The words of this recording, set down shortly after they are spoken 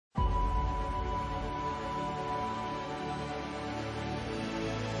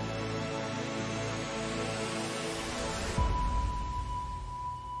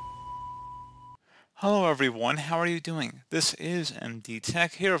Hello everyone, how are you doing? This is MD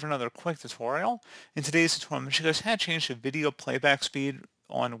Tech here with another quick tutorial. In today's tutorial, I'm going to show you guys how to change the video playback speed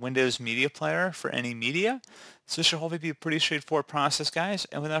on Windows Media Player for any media. So this should hopefully be a pretty straightforward process, guys,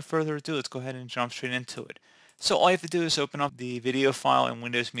 and without further ado, let's go ahead and jump straight into it. So all you have to do is open up the video file in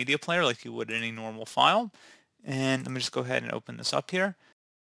Windows Media Player like you would any normal file, and let me just go ahead and open this up here.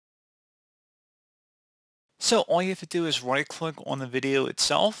 So all you have to do is right click on the video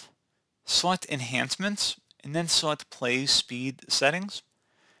itself, select Enhancements, and then select Play Speed Settings.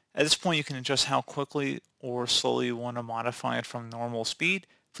 At this point, you can adjust how quickly or slowly you want to modify it from normal speed.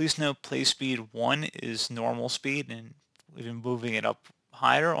 Please note Play Speed 1 is normal speed, and even moving it up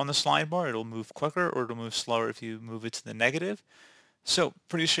higher on the slide bar, it'll move quicker or it'll move slower if you move it to the negative. So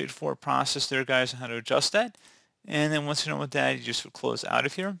pretty straightforward process there, guys, on how to adjust that. And then once you're done with that, you just would close out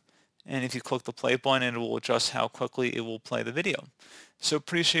of here. And if you click the play button, it will adjust how quickly it will play the video. So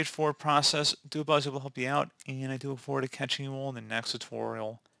pretty straightforward process. Do hope I was able to help you out, and I do look forward to catching you all in the next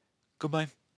tutorial. Goodbye.